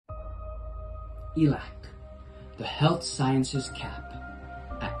ELAC, the Health Sciences CAP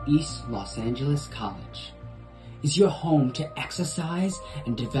at East Los Angeles College, is your home to exercise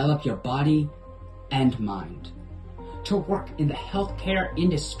and develop your body and mind, to work in the healthcare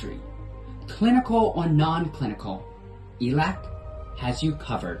industry, clinical or non-clinical. ELAC has you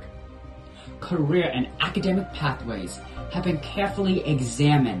covered. Career and academic pathways have been carefully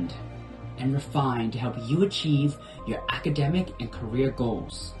examined and refined to help you achieve your academic and career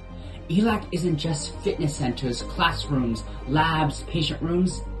goals. ELAC isn't just fitness centers, classrooms, labs, patient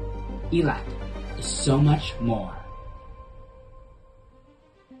rooms. ELAC is so much more.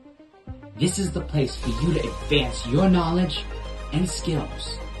 This is the place for you to advance your knowledge and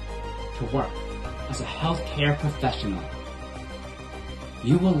skills to work as a healthcare professional.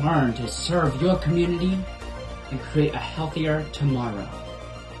 You will learn to serve your community and create a healthier tomorrow.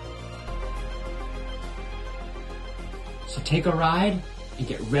 So take a ride and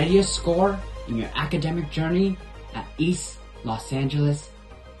get ready to score in your academic journey at East Los Angeles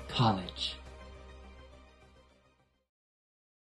College.